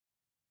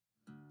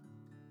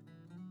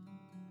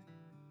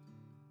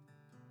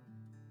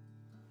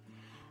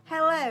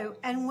Hello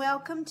and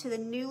welcome to the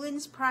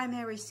Newlands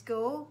Primary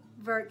School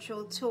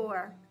virtual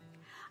tour.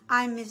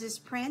 I'm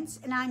Mrs. Prince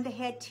and I'm the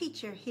head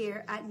teacher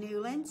here at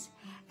Newlands,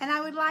 and I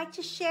would like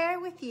to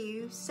share with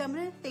you some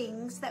of the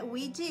things that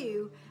we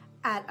do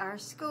at our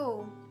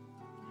school.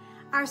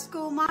 Our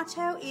school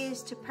motto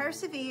is to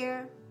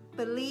persevere,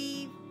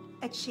 believe,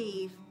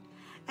 achieve,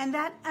 and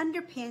that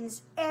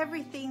underpins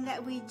everything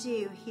that we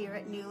do here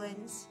at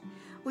Newlands.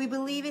 We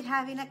believe in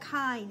having a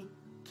kind,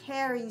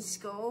 caring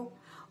school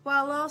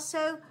while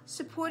also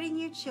supporting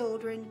your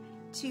children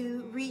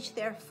to reach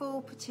their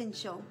full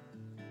potential.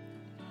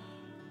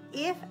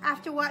 If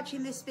after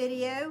watching this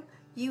video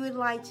you would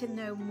like to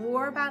know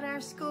more about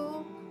our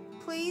school,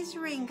 please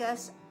ring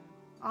us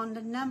on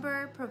the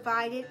number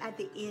provided at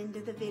the end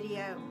of the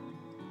video.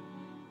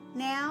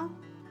 Now,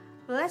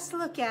 let's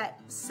look at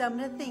some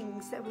of the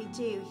things that we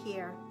do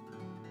here